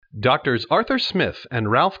Doctors Arthur Smith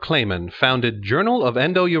and Ralph Clayman founded Journal of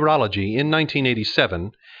Endourology in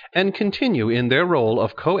 1987 and continue in their role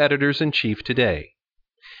of co-editors-in-chief today.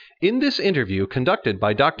 In this interview conducted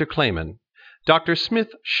by Dr. Clayman, Dr. Smith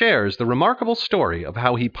shares the remarkable story of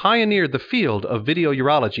how he pioneered the field of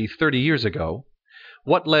videourology 30 years ago,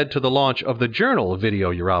 what led to the launch of the Journal of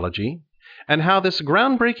Videourology, and how this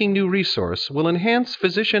groundbreaking new resource will enhance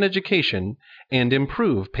physician education and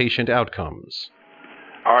improve patient outcomes.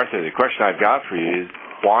 Arthur, the question I've got for you is,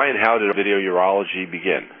 why and how did videourology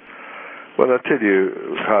begin? Well, I'll tell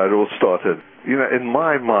you how it all started. You know, in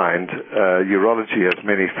my mind, urology has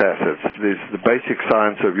many facets. There's the basic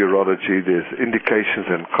science of urology, there's indications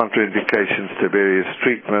and contraindications to various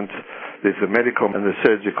treatments, there's the medical and the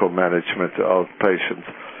surgical management of patients.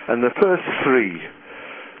 And the first three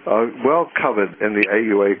are well covered in the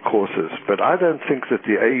AUA courses, but I don't think that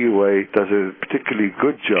the AUA does a particularly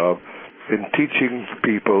good job in teaching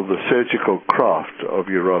people the surgical craft of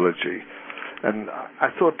urology. And I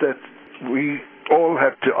thought that we all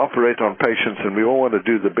have to operate on patients and we all want to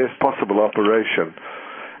do the best possible operation.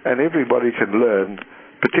 And everybody can learn,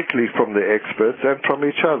 particularly from the experts and from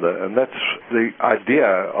each other. And that's the idea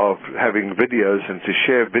of having videos and to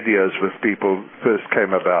share videos with people first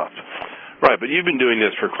came about. Right, but you've been doing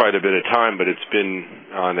this for quite a bit of time, but it's been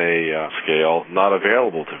on a scale not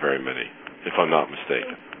available to very many, if I'm not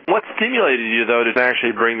mistaken. What stimulated you, though, to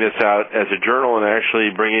actually bring this out as a journal and actually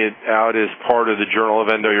bring it out as part of the Journal of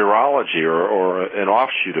Endourology or an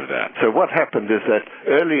offshoot of that? So what happened is that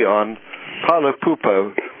early on, Paolo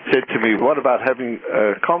Pupo said to me, what about having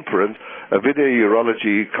a conference, a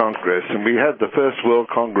Videourology Congress? And we had the first World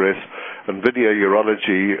Congress on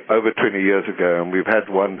Videourology over 20 years ago, and we've had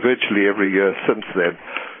one virtually every year since then,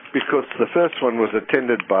 because the first one was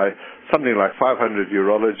attended by something like 500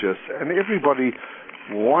 urologists, and everybody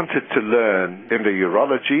wanted to learn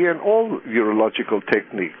endourology and all urological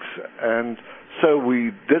techniques. And so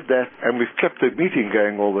we did that, and we've kept the meeting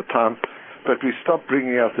going all the time, but we stopped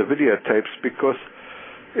bringing out the videotapes because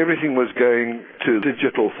everything was going to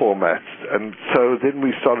digital formats. And so then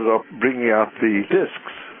we started off bringing out the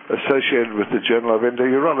discs associated with the Journal of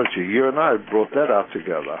Endourology. You and I brought that out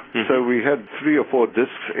together. Mm-hmm. So we had 3 or 4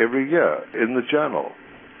 discs every year in the journal.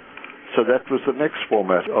 So that was the next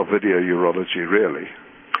format of videourology, really.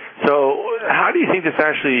 So how do you think this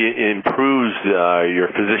actually improves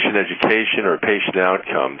your physician education or patient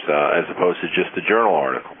outcomes as opposed to just the journal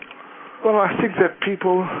article? Well, I think that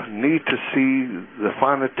people need to see the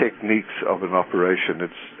finer techniques of an operation.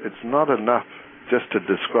 It's not enough just to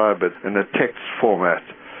describe it in a text format.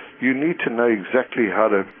 You need to know exactly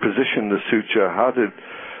how to position the suture, how to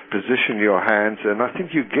position your hands, and I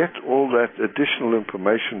think you get all that additional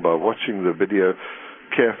information by watching the video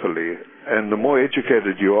carefully. And the more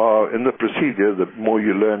educated you are in the procedure, the more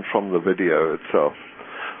you learn from the video itself.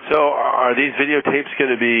 So are these videotapes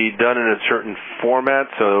going to be done in a certain format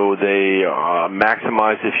so they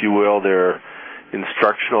maximize, if you will, their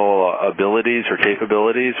instructional abilities or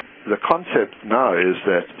capabilities? The concept now is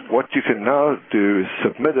that what you can now do is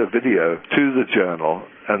submit a video to the journal,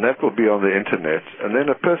 and that will be on the internet, and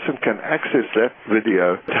then a person can access that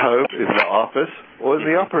video at home, in the office, or in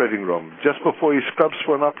the operating room. Just before he scrubs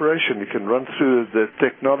for an operation, he can run through the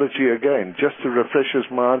technology again, just to refresh his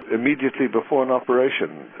mind immediately before an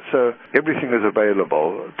operation. So everything is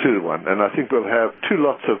available to one, and I think we'll have 2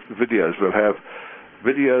 lots of videos. We'll have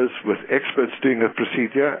videos with experts doing a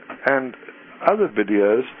procedure and other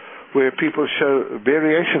videos where people show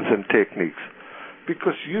variations in techniques,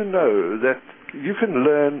 because you know that you can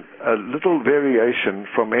learn a little variation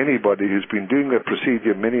from anybody who's been doing a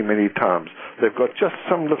procedure many, many times. They've got just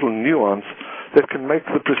some little nuance that can make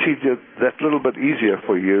the procedure that little bit easier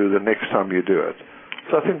for you the next time you do it.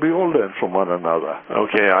 So I think we all learn from one another.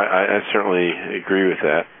 Okay, I certainly agree with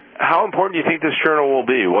that. How important do you think this journal will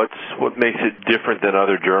be? What makes it different than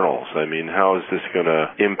other journals? I mean, how is this going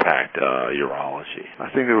to impact urology?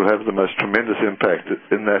 I think it will have the most tremendous impact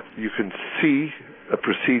in that you can see a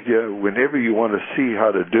procedure whenever you want to see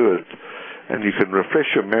how to do it, and you can refresh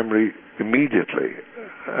your memory immediately.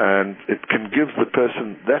 And it can give the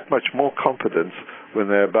person that much more confidence when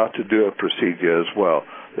they're about to do a procedure as well.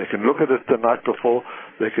 They can look at it the night before,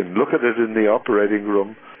 they can look at it in the operating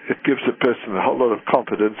room. It gives the person a whole lot of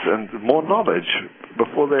confidence and more knowledge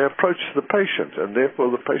before they approach the patient, and therefore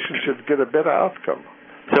the patient should get a better outcome.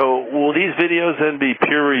 So will these videos then be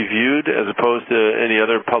peer-reviewed as opposed to any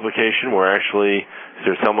other publication where actually is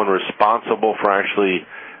there someone responsible for actually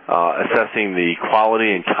assessing the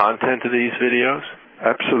quality and content of these videos?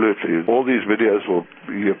 Absolutely. All these videos will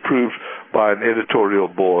be approved by an editorial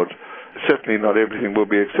board, Certainly not everything will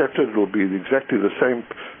be accepted. It will be exactly the same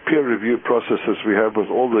peer review process as we have with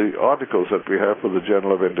all the articles that we have for the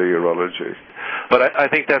Journal of Endourology. But I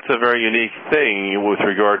think that's a very unique thing with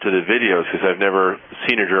regard to the videos, because I've never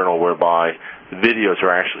seen a journal whereby videos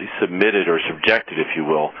are actually submitted or subjected, if you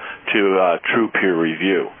will, to true peer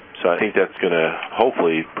review. So I think that's going to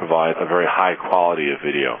hopefully provide a very high quality of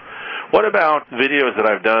video. What about videos that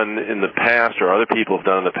I've done in the past or other people have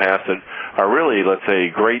done in the past that are really, let's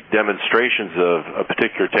say, great demonstrations of a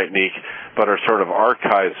particular technique but are sort of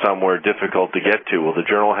archived somewhere difficult to get to? Will the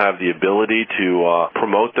journal have the ability to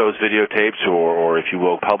promote those videotapes or, if you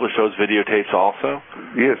will, publish those videotapes also?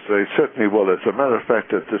 Yes, they certainly will. As a matter of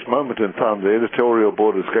fact, at this moment in time, the editorial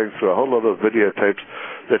board is going through a whole lot of videotapes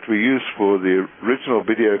that we use for the original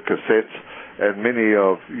video cassettes and many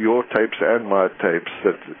of your tapes and my tapes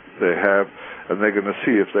that they have, and they're going to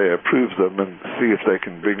see if they approve them and see if they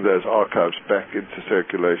can bring those archives back into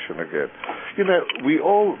circulation again. You know, we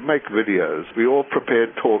all make videos. We all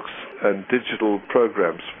prepare talks and digital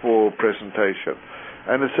programs for presentation.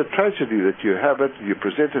 And it's a tragedy that you have it, you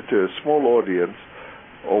present it to a small audience,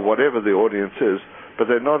 or whatever the audience is, but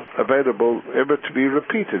they're not available ever to be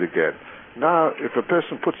repeated again. Now, if a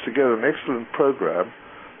person puts together an excellent program,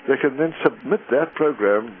 they can then submit that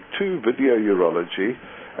program to Videourology,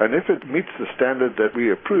 and if it meets the standard that we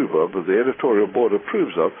approve of, or the editorial board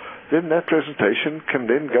approves of, then that presentation can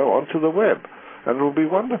then go onto the web, and it will be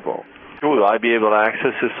wonderful. Will I be able to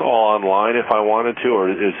access this all online if I wanted to, or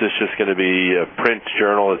is this just going to be a print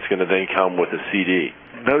journal that's going to then come with a CD?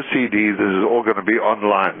 No CD. This is all going to be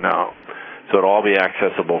online now. So it'll all be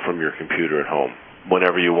accessible from your computer at home,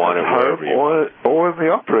 whenever you want it, wherever you want. Or in the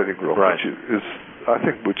operating room, right.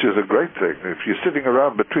 which is a great thing. If you're sitting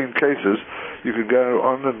around between cases, you can go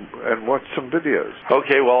on and watch some videos.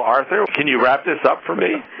 Okay, well, Arthur, can you wrap this up for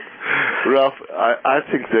me? Ralph, I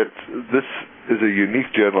think that this is a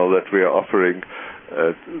unique journal that we are offering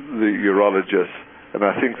the urologists, and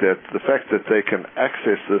I think that the fact that they can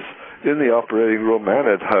access this in the operating room and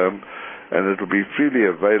at home, and it will be freely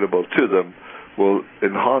available to them, will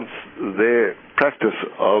enhance their practice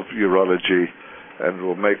of urology and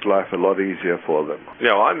will make life a lot easier for them.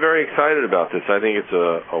 Yeah, well, I'm very excited about this. I think it's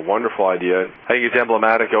a wonderful idea. I think it's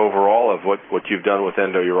emblematic overall of what you've done with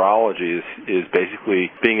endourology is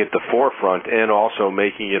basically being at the forefront and also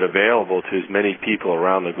making it available to as many people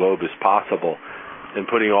around the globe as possible. And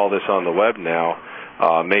putting all this on the web now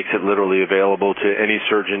makes it literally available to any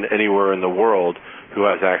surgeon anywhere in the world who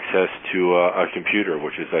has access to a computer,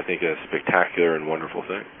 which is, I think, a spectacular and wonderful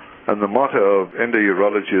thing. And the motto of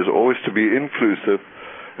endourology is always to be inclusive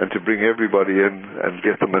and to bring everybody in and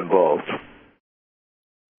get them involved.